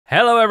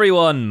Hello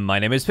everyone, my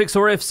name is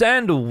Pixlriffs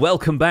and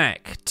welcome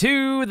back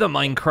to the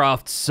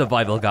Minecraft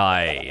Survival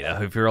Guide. I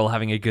hope you're all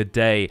having a good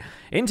day.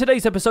 In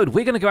today's episode,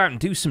 we're going to go out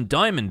and do some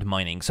diamond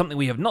mining, something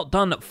we have not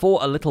done for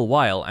a little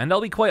while, and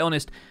I'll be quite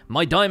honest,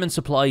 my diamond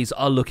supplies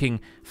are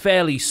looking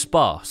fairly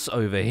sparse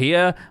over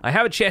here. I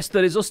have a chest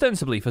that is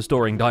ostensibly for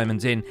storing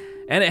diamonds in,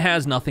 and it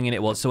has nothing in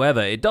it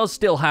whatsoever. It does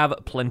still have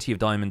plenty of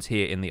diamonds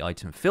here in the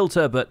item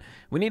filter, but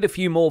we need a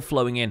few more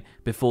flowing in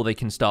before they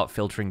can start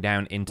filtering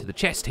down into the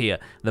chest here.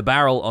 The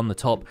barrel on the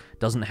top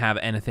doesn't have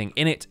anything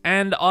in it,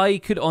 and I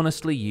could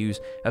honestly use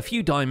a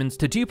few diamonds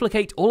to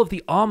duplicate all of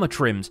the armor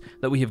trims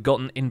that we have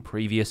gotten in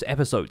previous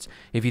episodes.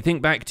 If you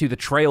think back to the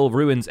Trail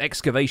Ruins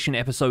excavation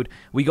episode,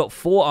 we got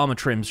 4 armor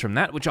trims from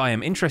that, which I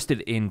am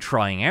interested in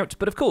trying out,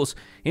 but of course,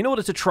 in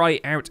order to try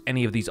out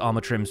any of these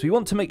armor trims, we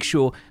want to make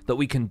sure that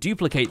we can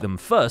duplicate them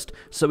first,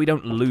 so we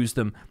don't lose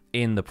them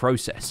in the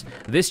process.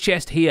 This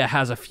chest here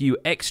has a few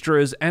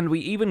extras, and we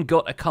even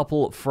got a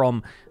couple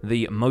from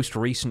the most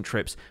recent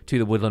trips to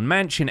the Woodland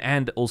Mansion,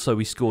 and also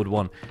we scored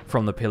one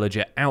from the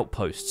Pillager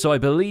Outpost. So I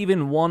believe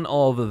in one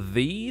of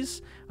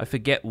these, I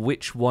forget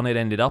which one it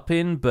ended up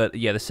in, but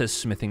yeah, this says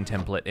smithing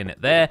template in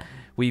it there.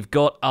 We've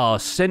got our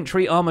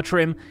Sentry armor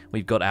trim,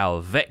 we've got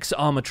our Vex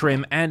armor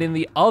trim, and in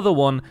the other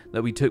one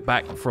that we took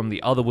back from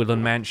the other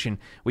Woodland Mansion,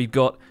 we've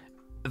got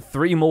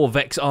 3 more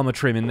Vex armor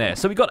trim in there.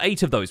 So we got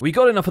 8 of those. We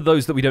got enough of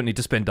those that we don't need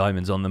to spend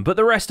diamonds on them, but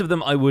the rest of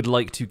them I would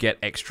like to get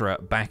extra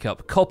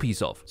backup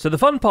copies of. So the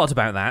fun part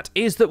about that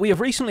is that we have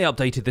recently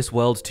updated this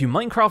world to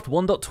Minecraft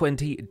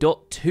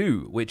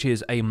 1.20.2, which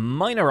is a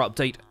minor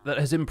update that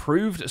has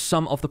improved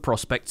some of the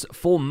prospects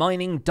for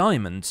mining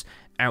diamonds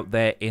out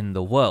there in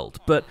the world.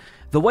 But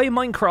the way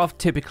Minecraft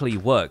typically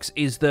works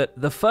is that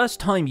the first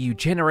time you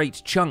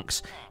generate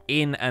chunks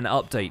in an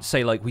update,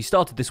 say like we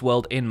started this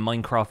world in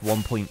Minecraft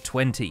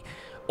 1.20,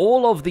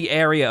 all of the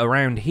area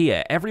around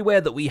here,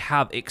 everywhere that we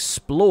have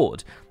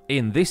explored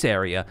in this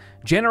area,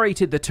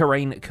 generated the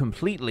terrain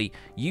completely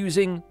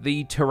using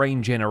the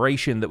terrain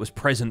generation that was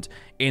present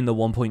in the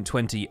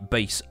 1.20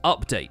 base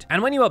update.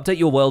 And when you update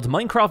your world,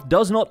 Minecraft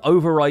does not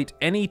overwrite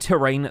any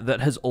terrain that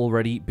has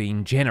already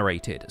been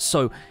generated.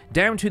 So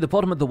down to the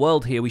bottom of the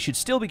world here, we should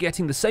still be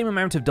getting the same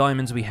amount of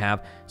diamonds we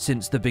have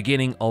since the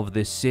beginning of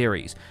this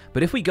series.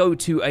 But if we go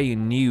to a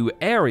new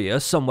area,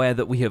 somewhere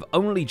that we have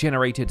only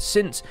generated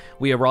since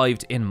we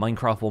arrived in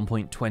Minecraft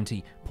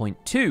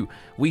 1.20.2,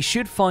 we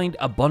should find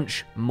a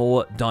bunch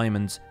more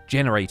diamonds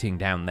generating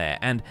down there,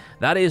 and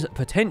that is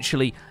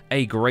potentially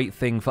a great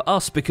thing for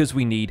us because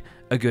we need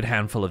a good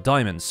handful of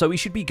diamonds, so we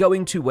should be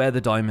going to where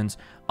the diamonds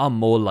are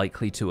more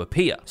likely to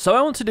appear. So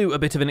I want to do a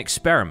bit of an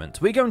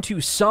experiment. We're going to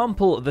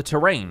sample the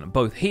terrain,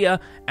 both here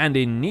and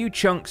in new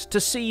chunks,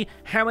 to see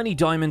how many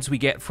diamonds we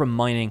get from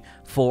mining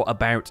for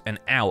about an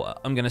hour.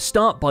 I'm going to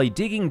start by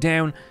digging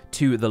down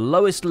to the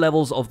lowest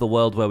levels of the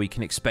world where we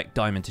can expect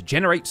diamond to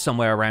generate,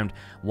 somewhere around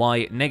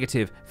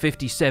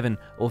Y-57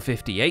 or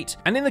 58.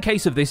 And in the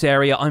case of this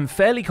area, I'm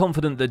fairly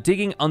confident that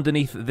digging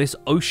underneath this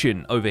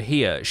ocean over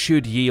here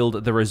should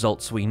yield the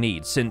results we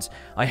need. Since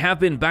I have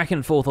been back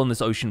and forth on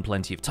this ocean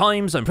plenty of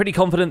times, I'm pretty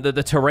confident that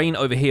the terrain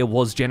over here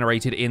was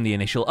generated in the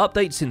initial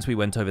update, since we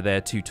went over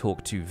there to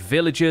talk to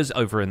villagers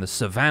over in the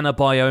savannah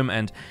biome,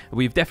 and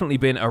we've definitely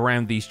been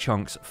around these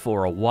chunks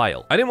for a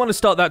while. I didn't want to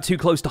start that too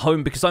close to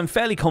home because I'm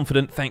fairly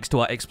confident, thanks to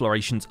our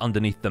explorations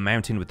underneath the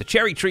mountain with the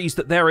cherry trees,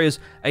 that there is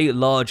a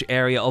large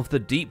area of the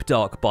deep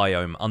dark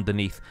biome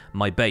underneath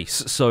my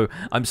base. So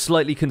I'm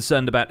slightly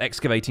concerned about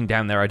excavating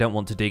down there. I don't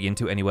want to dig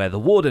into anywhere the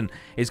warden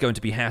is going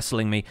to be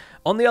hassling me.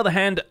 On the other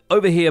hand,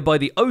 over here by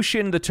the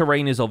ocean, the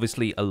terrain is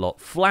obviously a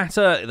lot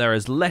flatter. There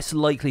is less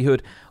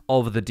likelihood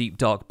of the deep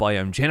dark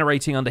biome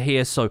generating under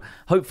here, so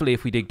hopefully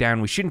if we dig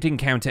down we shouldn't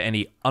encounter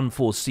any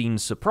unforeseen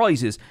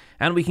surprises,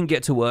 and we can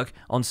get to work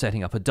on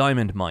setting up a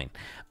diamond mine.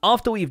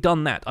 After we've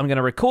done that, I'm going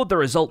to record the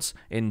results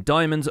in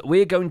diamonds.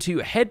 We're going to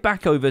head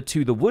back over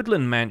to the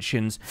Woodland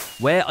Mansions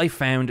where I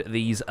found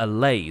these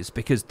Allays,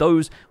 because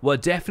those were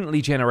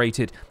definitely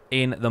generated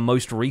in the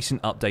most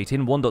recent update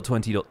in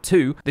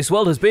 1.20.2. This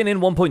world has been in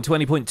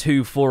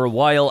 1.20.2 for a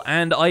while,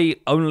 and I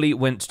only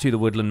went to the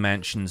Woodland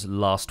Mansions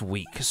last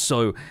week,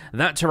 so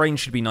that terrain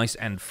should be nice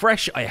and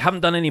fresh. I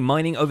haven't done any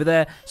mining over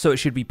there, so it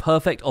should be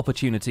perfect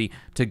opportunity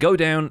to go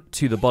down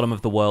to the bottom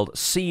of the world,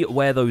 see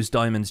where those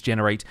diamonds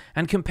generate,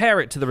 and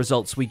compare it to the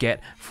results we get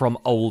from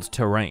old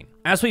terrain.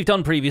 As we've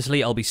done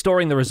previously, I'll be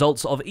storing the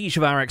results of each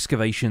of our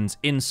excavations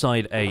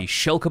inside a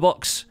shulker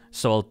box.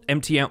 So I'll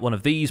empty out one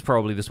of these,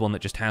 probably this one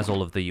that just has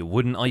all of the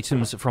wooden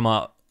items from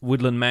our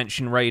Woodland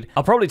Mansion raid.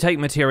 I'll probably take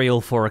material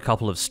for a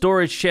couple of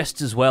storage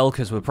chests as well,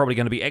 because we're probably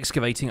going to be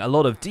excavating a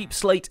lot of deep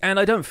slate, and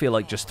I don't feel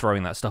like just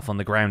throwing that stuff on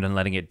the ground and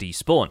letting it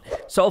despawn.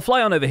 So I'll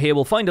fly on over here,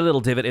 we'll find a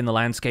little divot in the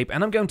landscape,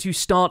 and I'm going to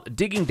start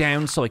digging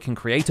down so I can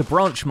create a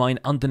branch mine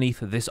underneath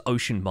this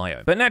ocean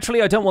biome. But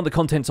naturally, I don't want the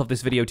contents of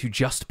this video to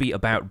just be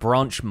about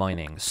branch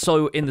mining.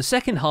 So in the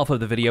second half of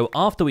the video,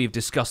 after we've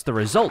discussed the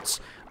results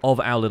of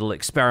our little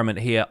experiment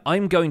here,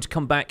 I'm going to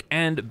come back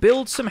and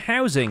build some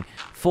housing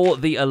for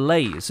the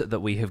Allays that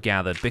we have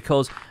gathered,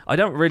 because I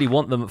don't really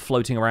want them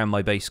floating around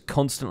my base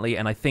constantly,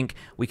 and I think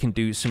we can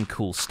do some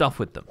cool stuff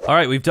with them.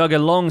 Alright, we've dug a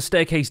long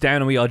staircase down,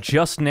 and we are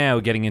just now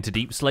getting into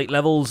deep slate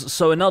levels,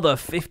 so another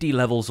 50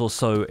 levels or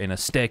so in a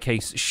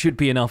staircase should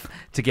be enough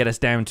to get us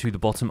down to the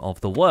bottom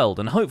of the world,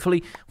 and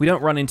hopefully we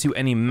don't run into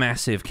any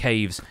massive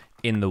caves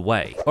in the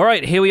way.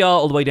 Alright, here we are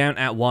all the way down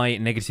at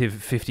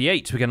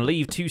Y-58. We're going to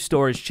leave 2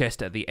 storage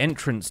chests at the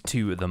entrance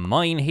to the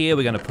mine here.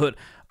 We're going to put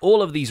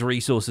all of these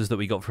resources that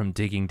we got from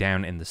digging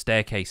down in the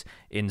staircase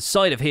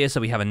inside of here, so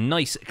we have a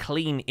nice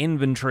clean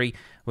inventory.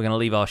 We're going to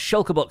leave our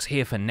shulker box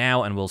here for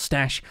now, and we'll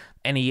stash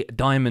any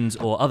diamonds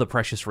or other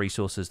precious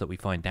resources that we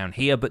find down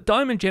here, but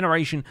diamond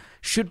generation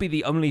should be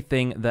the only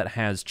thing that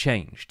has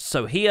changed.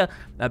 So here,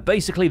 at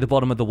basically the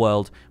bottom of the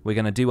world, we're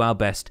going to do our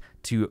best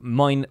to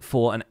mine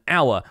for an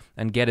hour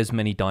and get as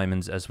many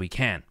diamonds as we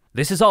can.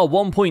 This is our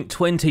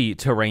 1.20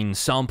 terrain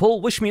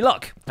sample. Wish me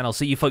luck, and I'll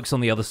see you folks on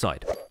the other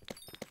side.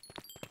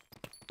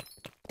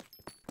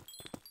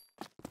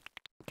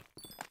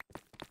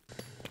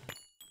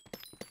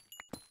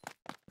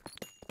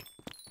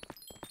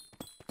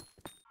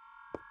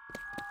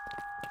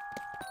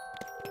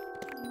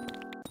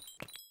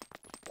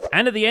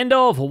 And at the end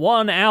of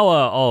 1 hour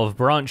of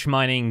branch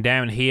mining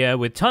down here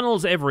with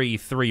tunnels every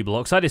 3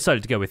 blocks, I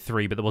decided to go with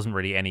 3, but there wasn't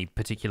really any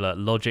particular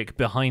logic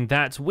behind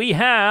that. We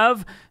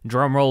have,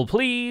 drumroll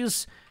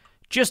please,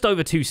 just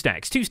over 2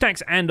 stacks. 2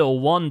 stacks and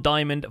 1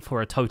 diamond for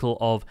a total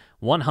of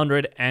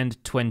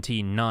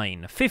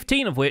 129.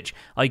 15 of which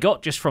I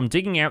got just from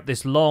digging out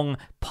this long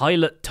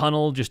pilot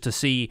tunnel just to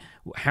see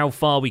how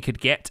far we could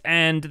get,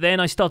 and then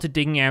I started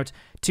digging out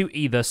to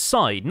either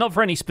side. Not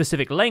for any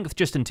specific length,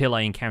 just until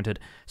I encountered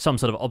some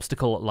sort of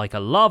obstacle like a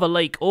lava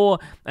lake, or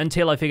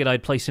until I figured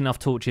I'd placed enough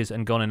torches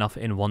and gone enough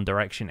in one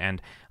direction,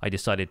 and I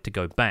decided to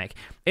go back.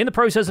 In the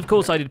process, of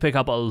course, I did pick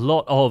up a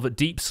lot of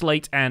deep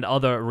slate and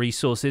other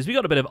resources. We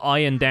got a bit of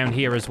iron down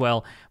here as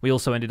well. We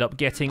also ended up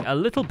getting a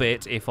little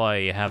bit, if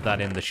I have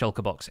that in the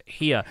shulker box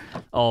here,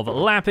 of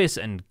lapis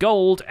and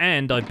gold,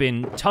 and I've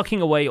been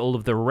tucking away all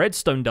of the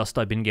redstone dust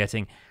I've been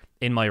getting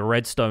in my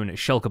redstone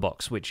shulker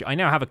box, which I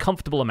now have a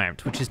comfortable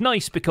amount, which is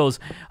nice because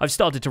I've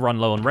started to run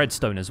low on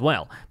redstone as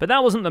well. But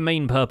that wasn't the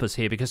main purpose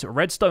here, because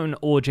redstone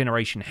ore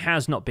generation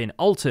has not been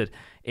altered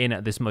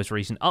in this most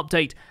recent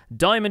update.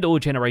 Diamond ore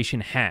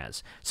generation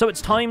has. So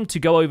it's time to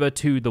go over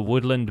to the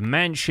Woodland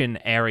Mansion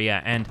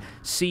area and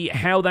see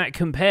how that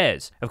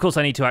compares. Of course,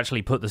 I need to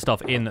actually put the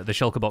stuff in the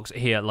shulker box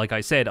here, like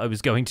I said I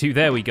was going to.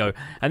 There we go.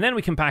 And then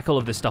we can pack all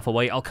of this stuff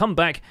away. I'll come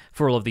back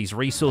for all of these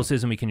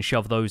resources and we can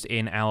shove those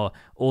in our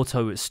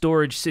auto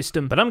storage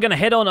system. But I'm going to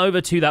head on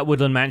over to that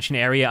Woodland Mansion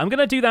area. I'm going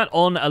to do that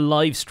on a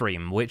live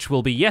stream, which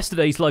will be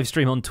yesterday's live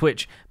stream on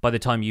Twitch by the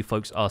time you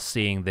folks are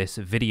seeing this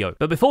video.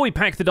 But before we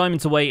pack the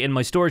diamonds away in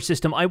my storage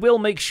system, I will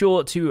make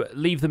sure to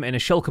leave them in a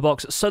shulker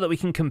box so that we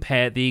can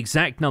compare the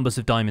exact numbers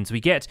of diamonds we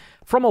get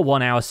from a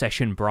 1-hour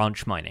session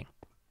branch mining.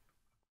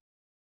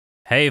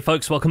 Hey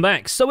folks, welcome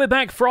back. So we're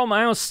back from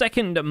our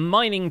second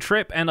mining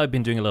trip, and I've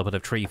been doing a little bit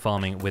of tree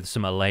farming with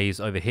some Allays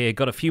over here.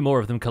 Got a few more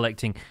of them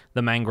collecting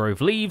the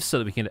mangrove leaves so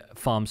that we can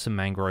farm some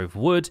mangrove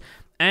wood,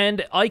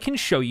 and I can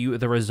show you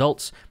the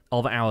results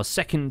of our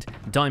second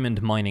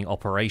diamond mining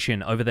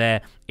operation over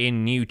there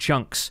in New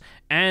Chunks.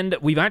 And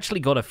we've actually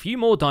got a few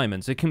more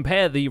diamonds to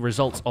compare the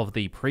results of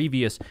the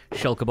previous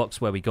shulker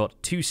box where we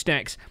got 2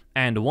 stacks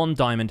and 1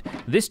 diamond.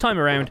 This time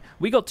around,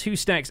 we got 2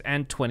 stacks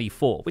and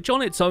 24, which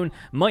on its own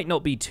might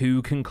not be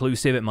too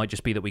conclusive. It might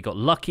just be that we got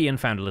lucky and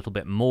found a little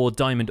bit more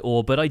diamond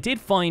ore, but I did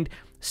find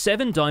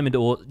 7 diamond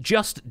ore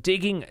just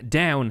digging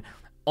down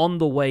on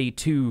the way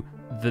to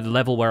the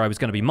level where I was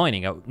going to be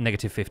mining at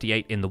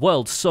 -58 in the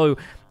world. So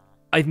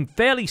I'm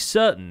fairly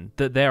certain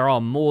that there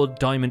are more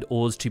diamond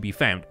ores to be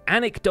found.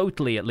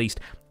 Anecdotally, at least,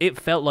 it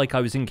felt like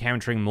I was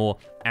encountering more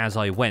as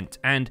I went.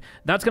 And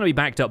that's going to be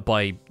backed up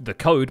by the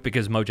code,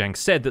 because Mojang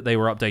said that they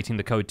were updating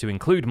the code to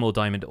include more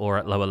diamond ore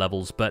at lower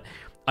levels. But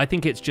I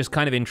think it's just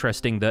kind of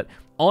interesting that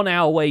on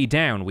our way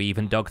down, we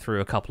even dug through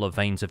a couple of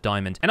veins of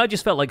diamond, and I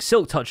just felt like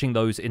silk touching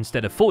those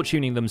instead of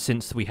fortuning them,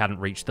 since we hadn't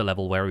reached the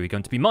level where we were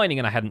going to be mining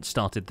and I hadn't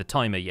started the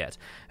timer yet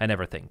and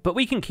everything. But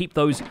we can keep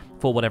those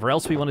for whatever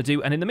else we want to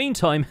do, and in the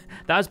meantime,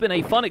 that has been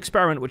a fun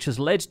experiment which has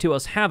led to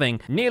us having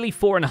nearly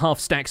 4.5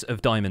 stacks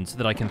of diamonds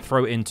that I can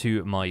throw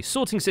into my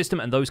sorting system,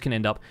 and those can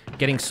end up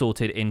getting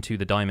sorted into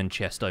the diamond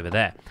chest over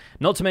there.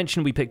 Not to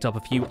mention, we picked up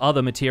a few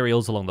other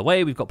materials along the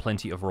way. We've got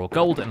plenty of raw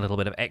gold and a little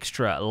bit of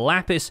extra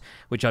lapis,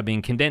 which I've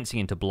been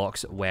condensing into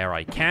blocks where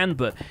I can,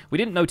 but we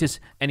didn't notice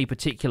any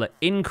particular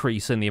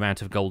increase in the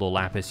amount of gold or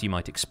lapis you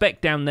might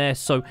expect down there,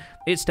 so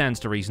it stands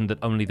to reason that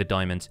only the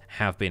diamonds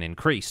have been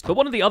increased. But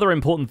one of the other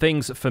important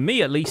things, for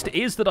me at least,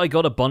 is that I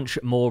got a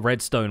bunch more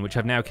redstone, which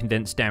I've now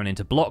condensed down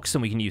into blocks,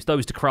 and we can use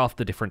those to craft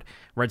the different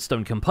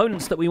redstone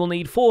components that we will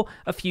need for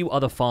a few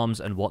other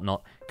farms and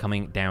whatnot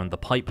coming down the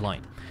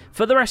pipeline.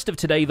 For the rest of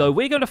today, though,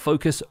 we're going to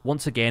focus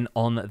once again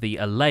on the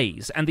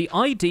Allays, and the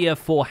idea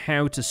for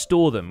how to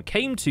store them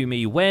came to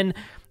me when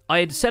I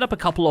had set up a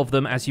couple of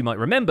them, as you might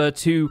remember,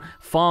 to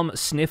farm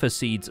sniffer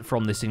seeds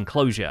from this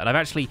enclosure, and I've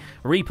actually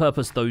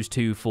repurposed those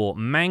two for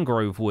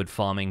mangrove wood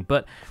farming,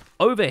 but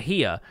over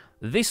here,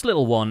 this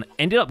little one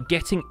ended up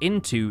getting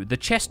into the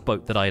chest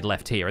boat that I had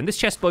left here. And this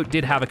chest boat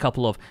did have a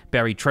couple of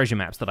buried treasure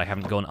maps that I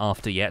haven't gone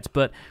after yet,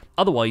 but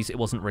otherwise it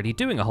wasn't really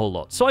doing a whole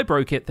lot. So I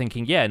broke it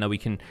thinking, yeah, no, we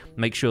can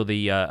make sure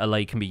the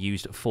Allay can be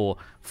used for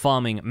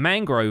farming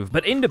mangrove.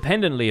 But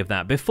independently of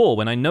that, before,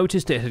 when I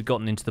noticed it had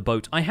gotten into the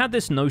boat, I had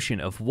this notion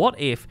of what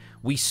if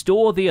we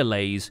store the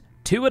Allays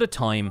 2 at a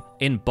time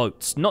in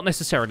boats. Not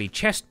necessarily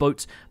chest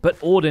boats, but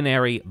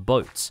ordinary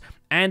boats.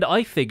 And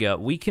I figure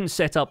we can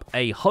set up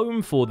a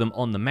home for them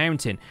on the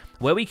mountain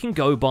where we can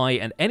go by,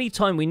 and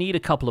anytime we need a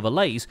couple of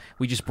Allays,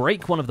 we just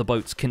break one of the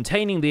boats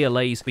containing the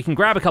Allays. We can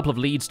grab a couple of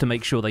leads to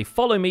make sure they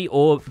follow me,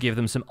 or give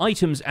them some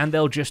items, and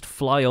they'll just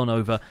fly on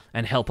over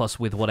and help us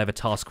with whatever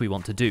task we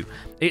want to do.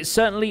 It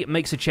certainly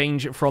makes a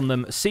change from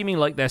them seeming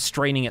like they're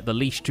straining at the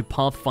leash to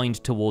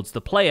pathfind towards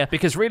the player,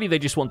 because really they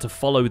just want to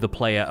follow the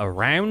player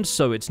around,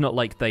 so it's not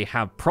like they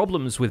have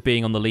problems with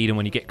being on the lead, and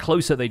when you get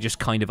closer, they just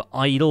kind of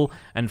idle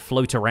and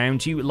float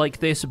around you like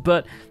this.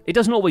 But it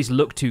doesn't always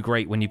look too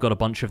great when you've got a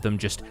bunch of them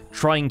just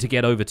trying to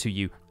get over to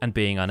you and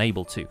being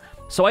unable to.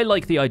 So I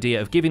like the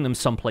idea of giving them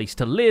some place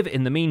to live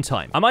in the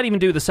meantime. I might even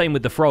do the same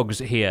with the frogs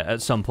here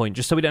at some point,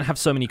 just so we don't have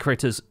so many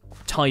critters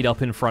tied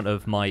up in front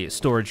of my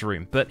storage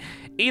room. But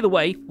either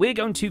way, we're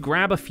going to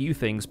grab a few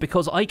things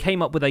because I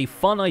came up with a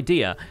fun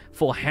idea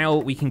for how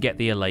we can get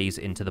the Allays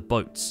into the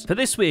boats. For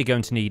this, we're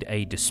going to need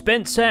a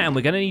dispenser, and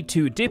we're going to need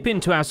to dip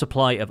into our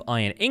supply of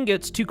iron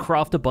ingots to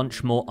craft a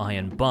bunch more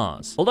iron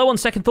bars. Although on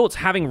second thoughts,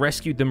 having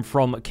rescued them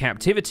from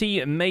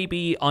captivity,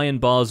 maybe iron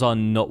bars are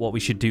not what we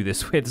should do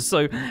this with,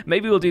 so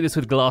maybe we'll do this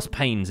with glass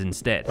panes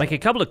instead. Make a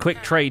couple of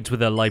quick trades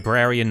with a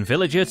librarian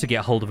villager to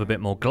get hold of a bit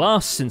more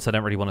glass, since I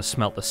don't really want to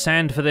smelt the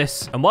sand for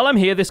this. And while I'm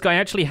here, this guy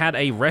actually had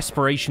a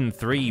Respiration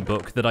 3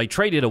 book that I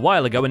traded a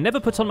while ago and never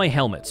put on my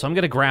helmet, so I'm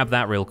going to grab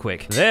that real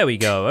quick. There we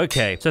go,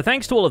 okay. So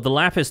thanks to all of the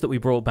lapis that we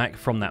brought back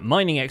from that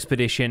mining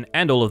expedition,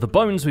 and all of the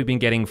bones we've been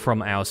getting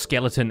from our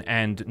skeleton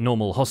and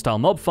normal hostile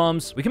mob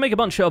farms, we can make a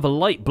bunch of a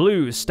light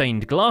blue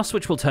stained glass,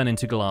 which will turn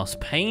into glass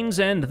panes,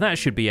 and that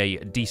should be a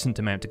decent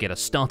amount to get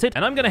us started.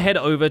 And I'm going to head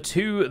over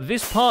to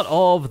this part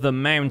of the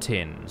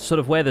mountain, sort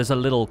of where there's a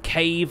little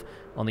cave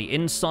on the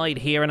inside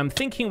here, and I'm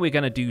thinking we're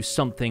going to do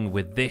something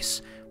with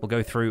this. We'll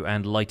go through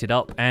and light it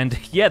up, and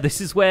yeah,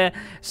 this is where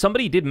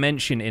somebody did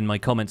mention in my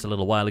comments a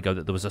little while ago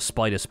that there was a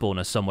spider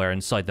spawner somewhere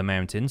inside the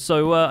mountain,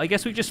 so I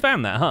guess we just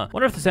found that, huh?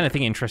 Wonder if there's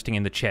anything interesting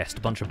in the chest.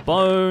 A bunch of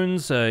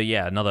bones,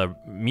 yeah, another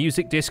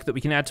music disc that we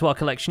can add to our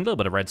collection, a little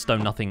bit of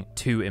redstone, nothing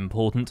too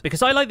important,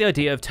 because I like the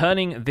idea of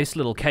turning this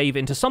little cave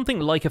into something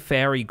like a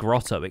fairy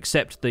grotto,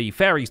 except the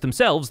fairies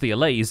themselves, the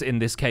Allays in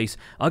this case,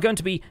 are going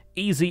to be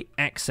easy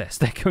access.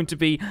 They're going to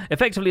be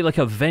effectively like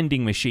a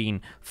vending machine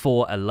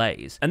for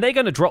Allays, and they're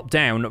going to drop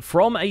down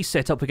from a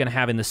setup we're going to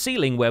have in the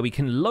ceiling where we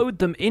can load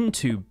them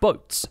into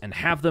boats and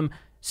have them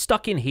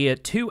stuck in here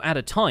 2 at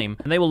a time,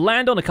 and they will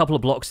land on a couple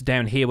of blocks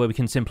down here where we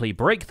can simply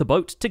break the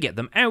boat to get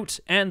them out,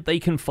 and they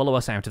can follow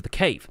us out of the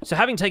cave. So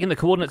having taken the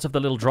coordinates of the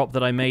little drop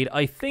that I made,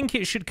 I think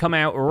it should come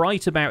out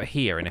right about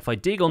here, and if I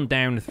dig on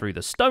down through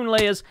the stone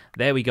layers,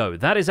 there we go.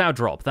 That is our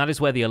drop. That is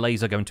where the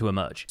Allays are going to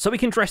emerge. So we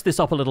can dress this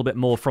up a little bit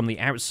more from the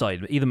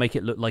outside, either make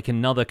it look like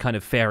another kind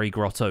of fairy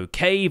grotto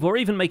cave, or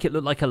even make it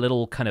look like a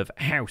little kind of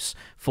house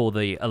for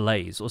the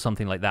Allays, or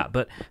something like that.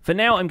 But for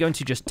now, I'm going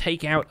to just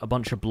take out a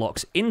bunch of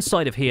blocks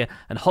inside of here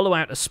and hollow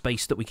out a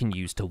space that we can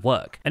use to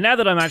work. And now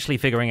that I'm actually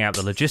figuring out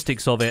the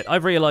logistics of it,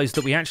 I've realized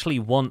that we actually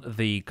want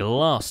the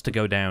glass to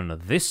go down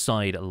this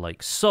side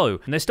like so.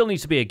 And there still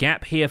needs to be a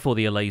gap here for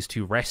the Allays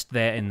to rest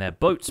there in their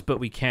boats, but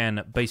we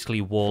can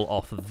basically wall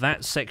off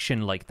that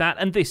section like that,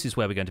 and this is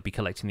where we're going to be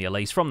collecting the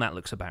Allays from. That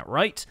looks about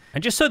right.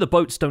 And just so the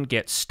boats don't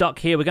get stuck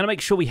here, we're going to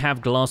make sure we have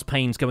glass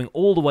panes going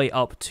all the way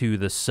up to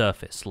the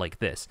surface like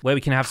this, where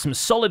we can have some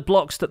solid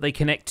blocks that they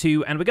connect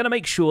to, and we're going to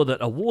make sure that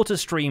a water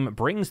stream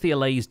brings the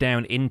Allays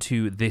down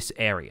into this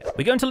area.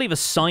 We're going to leave a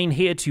sign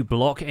here to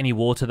block any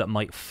water that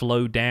might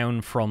flow down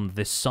from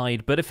this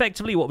side, but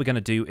effectively what we're going to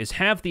do is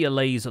have the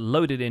Allays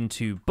loaded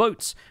into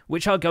boats,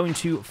 which are going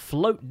to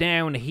float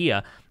down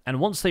here, and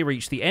once they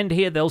reach the end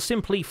here, they'll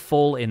simply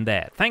fall in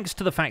there. Thanks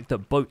to the fact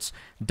that boats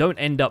don't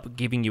end up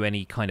giving you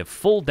any kind of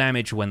full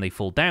damage when they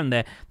fall down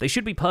there, they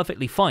should be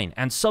perfectly fine,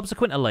 and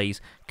subsequent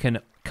Allays can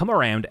come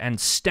around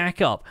and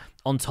stack up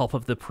on top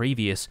of the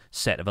previous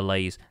set of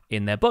Allays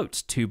in their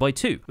boats, 2 by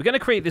 2. We're going to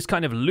create this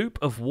kind of loop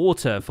of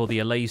water for the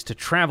Allays to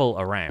travel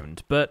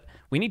around, but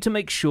we need to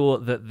make sure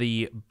that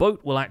the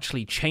boat will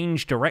actually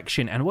change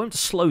direction and won't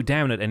slow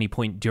down at any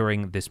point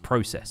during this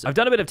process. I've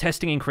done a bit of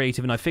testing in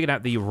creative, and I figured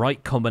out the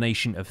right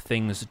combination of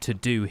things to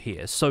do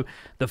here. So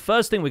the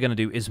first thing we're going to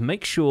do is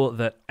make sure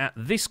that at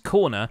this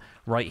corner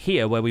right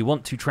here, where we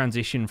want to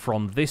transition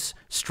from this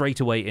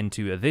straightaway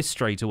into this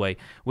straightaway,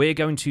 we're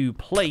going to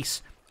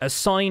place a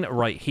sign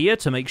right here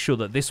to make sure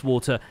that this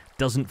water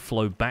doesn't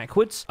flow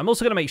backwards. I'm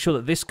also going to make sure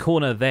that this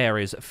corner there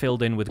is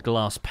filled in with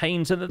glass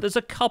panes, and that there's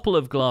a couple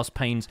of glass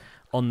panes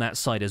on that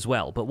side as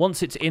well. But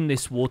once it's in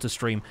this water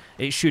stream,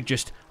 it should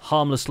just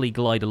harmlessly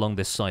glide along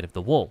this side of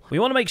the wall. We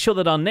want to make sure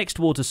that our next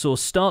water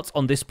source starts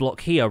on this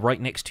block here,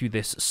 right next to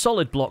this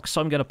solid block,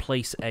 so I'm going to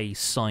place a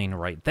sign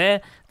right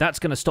there. That's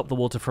going to stop the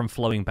water from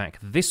flowing back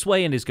this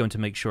way and is going to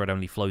make sure it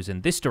only flows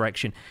in this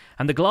direction.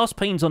 And the glass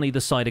panes on either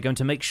side are going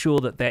to make sure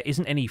that there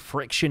isn't any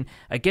friction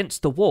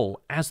against the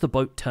wall as the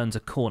boat turns a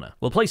corner.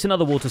 We'll place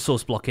another water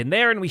source block in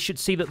there, and we should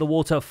see that the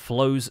water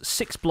flows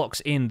 6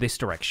 blocks in this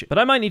direction. But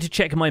I might need to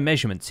check my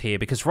measurements here,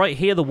 because right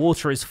here the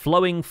water is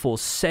flowing for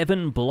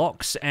 7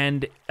 blocks,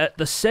 and at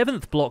the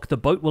 7th block the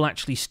boat will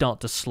actually start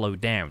to slow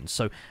down.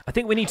 So I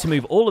think we need to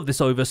move all of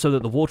this over so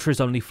that the water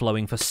is only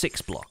flowing for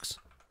 6 blocks.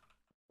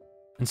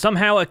 And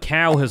somehow a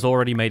cow has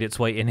already made its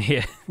way in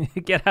here.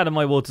 Get out of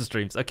my water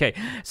streams. Okay,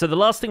 so the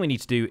last thing we need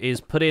to do is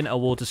put in a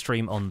water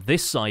stream on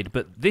this side,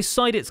 but this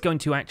side it's going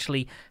to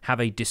actually have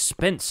a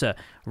dispenser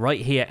right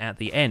here at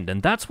the end,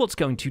 and that's what's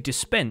going to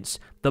dispense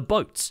the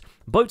boats.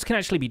 Boats can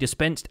actually be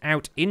dispensed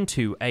out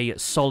into a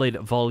solid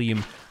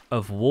volume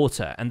of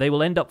water, and they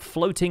will end up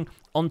floating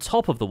on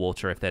top of the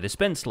water if they're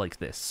dispensed like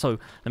this. So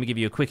let me give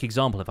you a quick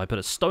example. If I put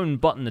a stone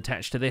button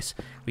attached to this,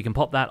 we can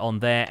pop that on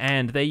there,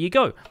 and there you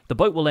go. The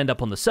boat will end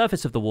up on the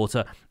surface of the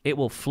water. It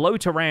will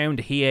float around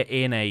here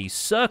in a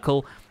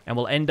circle, and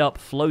will end up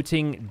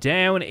floating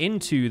down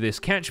into this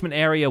catchment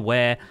area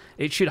where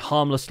it should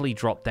harmlessly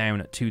drop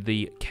down to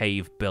the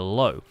cave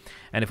below.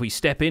 And if we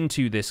step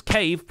into this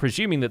cave,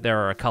 presuming that there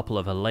are a couple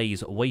of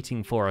Allays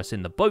waiting for us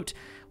in the boat,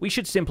 we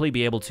should simply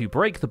be able to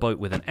break the boat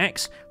with an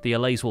axe. The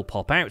Allays will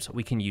pop out.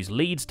 We can use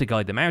leads to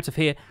guide them out of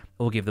here,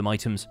 or give them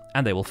items,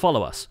 and they will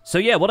follow us. So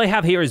yeah, what I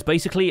have here is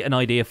basically an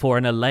idea for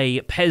an Allay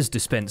Pez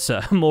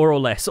dispenser, more or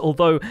less,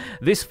 although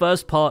this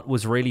first part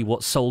was really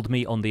what sold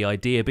me on the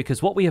idea,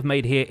 because what we have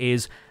made here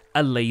is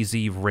a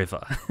lazy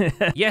river.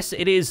 Yes,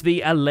 it is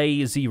the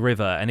Allays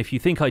river, and if you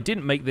think I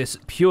didn't make this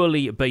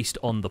purely based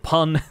on the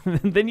pun,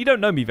 then you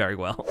don't know me very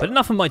well. But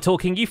enough of my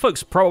talking, you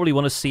folks probably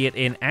want to see it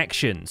in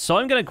action. So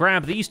I'm going to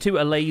grab these 2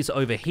 Allays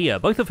over here,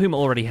 both of whom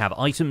already have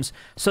items,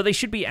 so they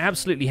should be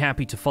absolutely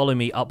happy to follow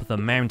me up the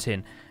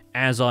mountain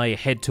as I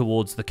head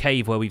towards the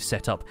cave where we've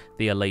set up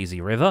the Allays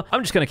river.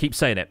 I'm just going to keep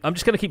saying it. I'm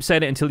just going to keep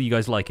saying it until you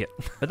guys like it.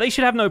 But they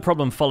should have no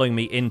problem following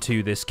me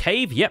into this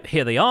cave. Yep,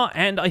 here they are.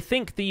 And I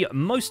think the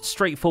most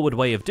straightforward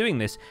way of doing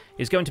this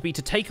is going to be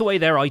to take away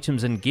their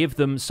items and give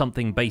them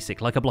something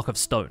basic, like a block of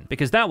stone.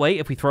 Because that way,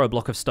 if we throw a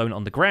block of stone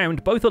on the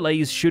ground, both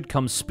Allays should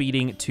come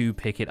speeding to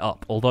pick it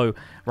up. Although,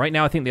 right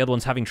now I think the other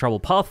one's having trouble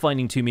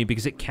pathfinding to me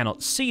because it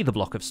cannot see the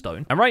block of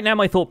stone. And right now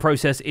my thought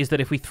process is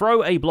that if we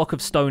throw a block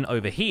of stone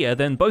over here,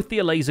 then both the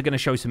Allays are going to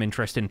show some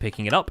interest in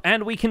picking it up,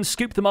 and we can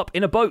scoop them up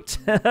in a boat.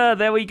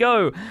 There we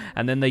go.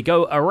 And then they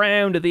go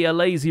around the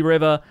Allays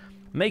river,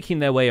 making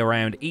their way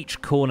around each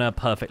corner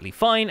perfectly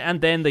fine, and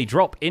then they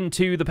drop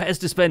into the Pez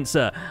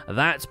dispenser.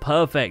 That's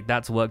perfect.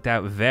 That's worked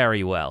out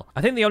very well.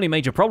 I think the only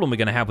major problem we're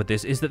going to have with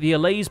this is that the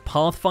Allays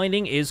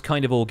pathfinding is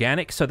kind of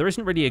organic, so there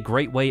isn't really a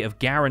great way of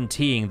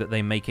guaranteeing that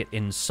they make it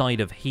inside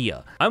of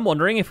here. I'm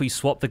wondering if we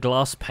swap the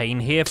glass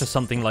pane here for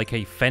something like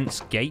a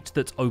fence gate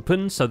that's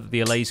open so that the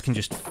Allays can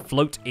just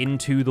float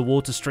into the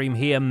water stream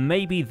here.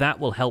 Maybe that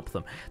will help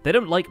them. They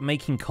don't like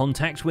making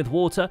contact with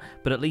water,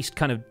 but at least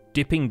kind of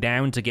dipping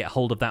down to get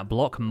hold of that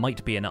block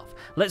might be enough.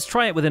 Let's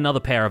try it with another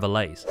pair of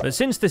Allays. But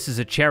since this is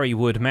a cherry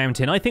wood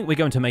mountain, I think we're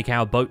going to make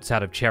our boats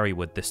out of cherry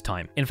wood this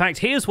time. In fact,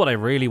 here's what I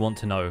really want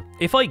to know.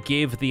 If I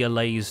give the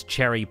Allays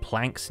cherry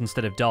planks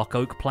instead of dark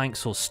oak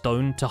planks or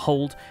stone to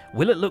hold,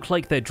 will it look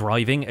like they're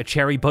driving a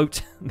cherry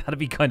boat? That'd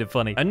be kind of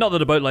funny. And not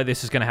that a boat like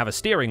this is going to have a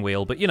steering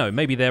wheel, but you know,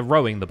 maybe they're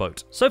rowing the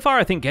boat. So far,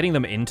 I think getting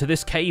them into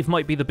this cave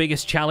might be the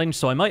biggest challenge,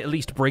 so I might at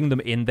least bring them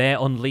in there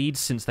on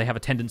leads since they have a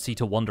tendency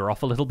to wander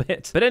off a little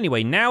bit. But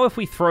anyway, now if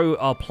we throw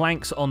our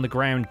planks on the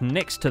ground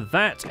next to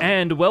that,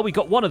 and well, we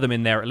got one of them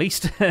in there at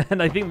least,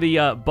 and I think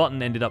the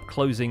button ended up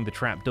closing the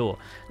trap door.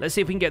 Let's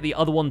see if we can get the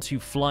other one to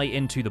fly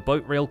into the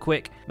boat real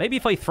quick. Maybe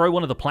if I throw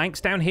one of the planks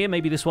down here,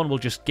 maybe this one will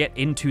just get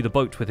into the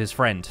boat with his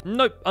friend.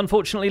 Nope,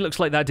 unfortunately, looks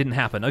like that didn't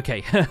happen.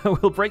 Okay,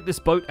 we'll break this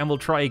boat and we'll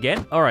try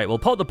again. All right, we'll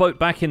pop the boat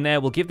back in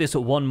there. We'll give this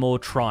one more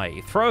try.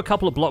 Throw a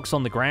couple of blocks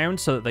on the ground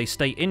so that they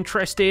stay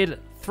interested.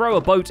 Throw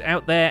a boat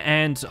out there,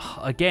 and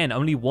again,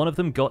 only one of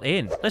them got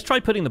in. Let's try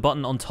putting the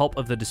button on top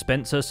of the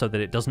dispenser so that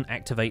it doesn't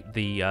activate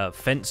the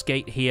fence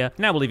gate here.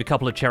 Now we'll leave a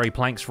couple of cherry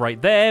planks right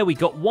there. We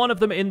got one of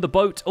them in the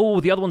boat. Oh,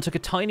 the other one took a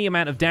tiny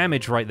amount of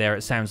damage right there,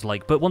 it sounds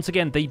like. But once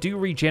again, they do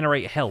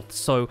regenerate health,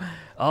 so...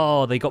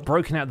 Oh, they got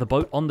broken out of the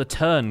boat on the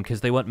turn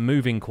because they weren't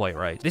moving quite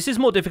right. This is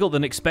more difficult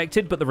than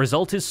expected, but the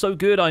result is so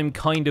good, I'm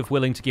kind of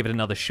willing to give it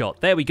another shot.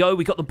 There we go.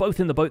 We got them both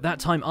in the boat that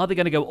time. Are they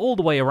going to go all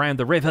the way around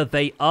the river?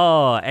 They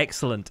are.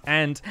 Excellent.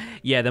 And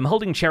yeah, them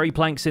holding cherry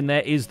planks in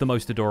there is the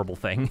most adorable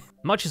thing.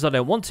 Much as I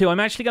don't want to, I'm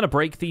actually going to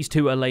break these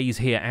two Allays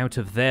here out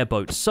of their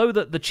boat so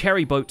that the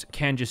cherry boat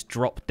can just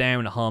drop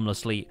down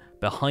harmlessly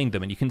behind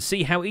them. And you can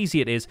see how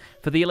easy it is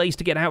for the Allays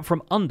to get out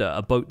from under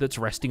a boat that's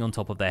resting on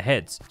top of their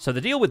heads. So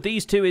the deal with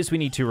these two is we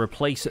need to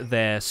replace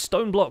their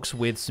stone blocks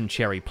with some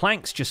cherry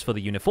planks just for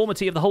the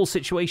uniformity of the whole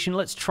situation.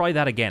 Let's try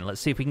that again.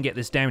 Let's see if we can get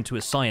this down to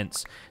a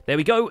science. There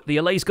we go. The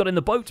Allays got in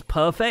the boat.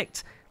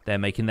 Perfect. They're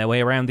making their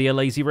way around the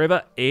Allays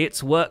River.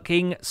 It's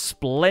working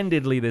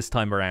splendidly this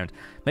time around.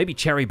 Maybe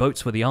cherry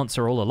boats were the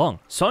answer all along.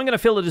 So I'm going to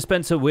fill the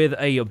dispenser with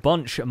a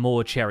bunch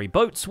more cherry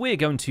boats. We're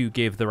going to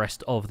give the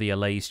rest of the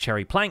Allays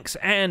cherry planks,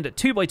 and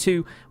 2 by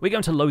 2, we're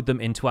going to load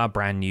them into our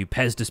brand new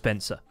Pez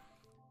dispenser.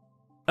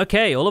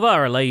 Okay, all of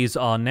our Allays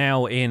are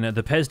now in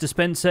the Pez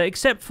dispenser,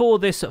 except for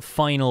this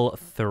final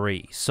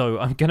 3. So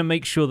I'm going to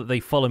make sure that they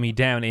follow me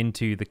down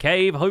into the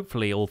cave.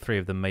 Hopefully all 3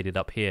 of them made it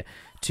up here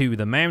to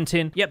the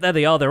mountain. Yep, there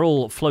they are. They're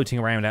all floating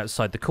around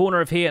outside the corner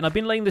of here, and I've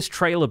been laying this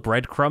trail of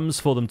breadcrumbs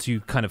for them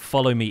to kind of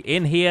follow me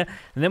in here.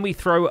 And then we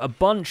throw a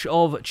bunch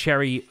of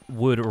cherry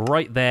wood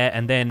right there,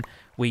 and then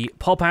we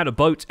pop out a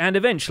boat, and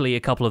eventually a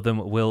couple of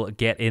them will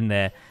get in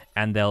there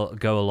and they'll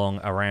go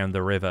along around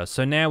the river.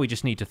 So now we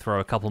just need to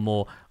throw a couple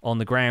more on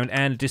the ground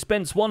and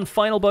dispense one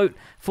final boat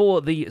for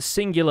the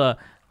singular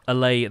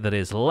Allay that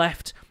is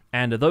left.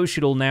 And those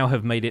should all now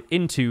have made it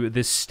into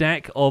this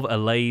stack of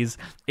Allays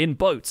in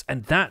boats.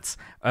 And that's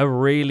a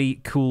really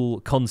cool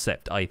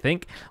concept, I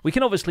think. We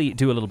can obviously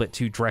do a little bit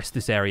to dress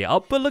this area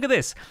up, but look at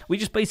this. We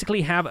just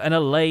basically have an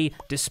Allay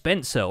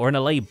dispenser, or an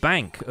Allay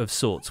bank of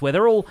sorts, where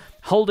they're all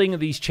holding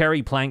these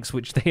cherry planks,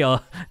 which they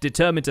are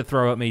determined to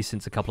throw at me,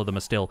 since a couple of them are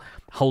still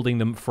holding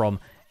them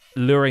from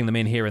luring them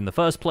in here in the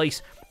first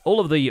place. All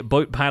of the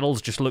boat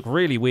paddles just look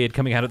really weird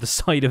coming out of the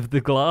side of the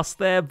glass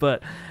there,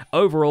 but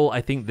overall,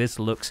 I think this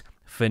looks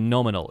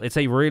phenomenal. It's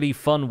a really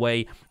fun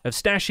way of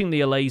stashing the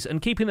Allays and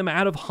keeping them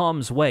out of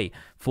harm's way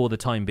for the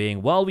time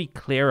being while we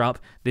clear up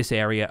this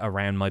area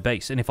around my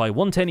base. And if I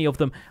want any of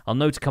them, I'll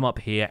know to come up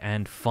here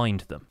and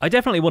find them. I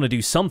definitely want to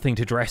do something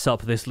to dress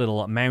up this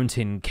little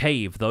mountain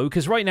cave though,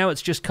 because right now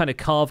it's just kind of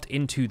carved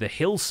into the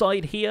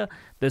hillside here.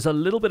 There's a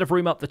little bit of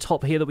room up the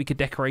top here that we could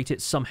decorate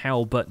it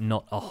somehow, but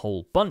not a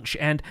whole bunch.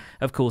 And,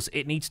 of course,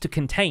 it needs to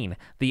contain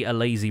the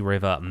Allays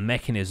River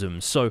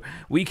mechanism. So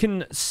we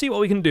can see what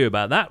we can do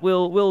about that.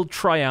 We'll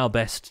try our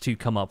best to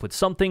come up with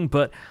something,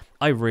 but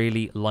I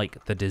really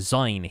like the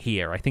design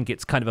here. I think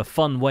it's kind of a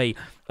fun way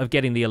of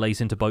getting the Allays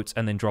into boats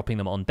and then dropping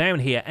them on down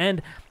here.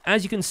 And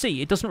as you can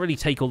see, it doesn't really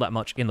take all that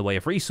much in the way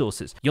of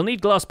resources. You'll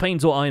need glass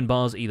panes or iron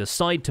bars either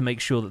side to make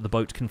sure that the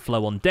boat can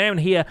flow on down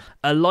here.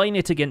 Align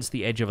it against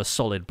the edge of a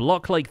solid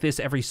block like this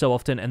every so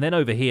often, and then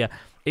over here,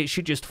 it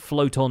should just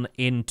float on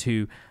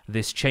into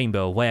this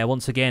chamber where,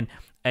 once again,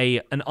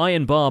 an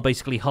iron bar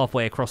basically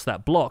halfway across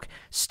that block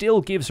still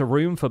gives a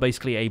room for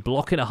basically a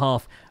block and a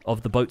half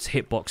of the boat's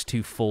hitbox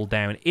to fall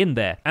down in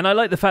there. And I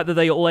like the fact that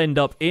they all end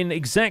up in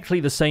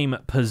exactly the same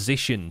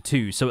position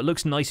too, so it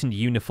looks nice and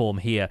uniform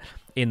here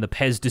in the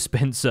Pez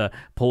dispenser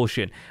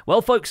portion.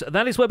 Well, folks,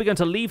 that is where we're going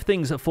to leave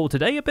things for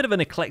today. A bit of an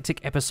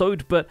eclectic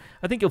episode, but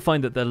I think you'll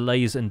find that the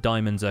Allays and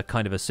diamonds are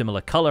kind of a similar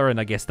color, and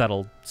I guess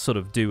that'll sort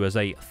of do as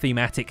a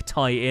thematic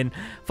tie-in.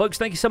 Folks,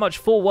 thank you so much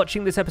for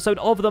watching this episode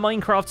of the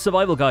Minecraft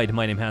Survival Guide.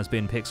 My name has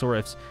been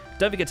Pixlriffs.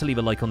 Don't forget to leave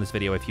a like on this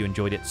video if you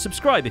enjoyed it.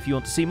 Subscribe if you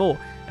want to see more,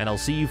 and I'll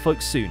see you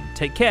folks soon.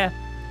 Take care.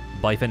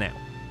 Bye for now.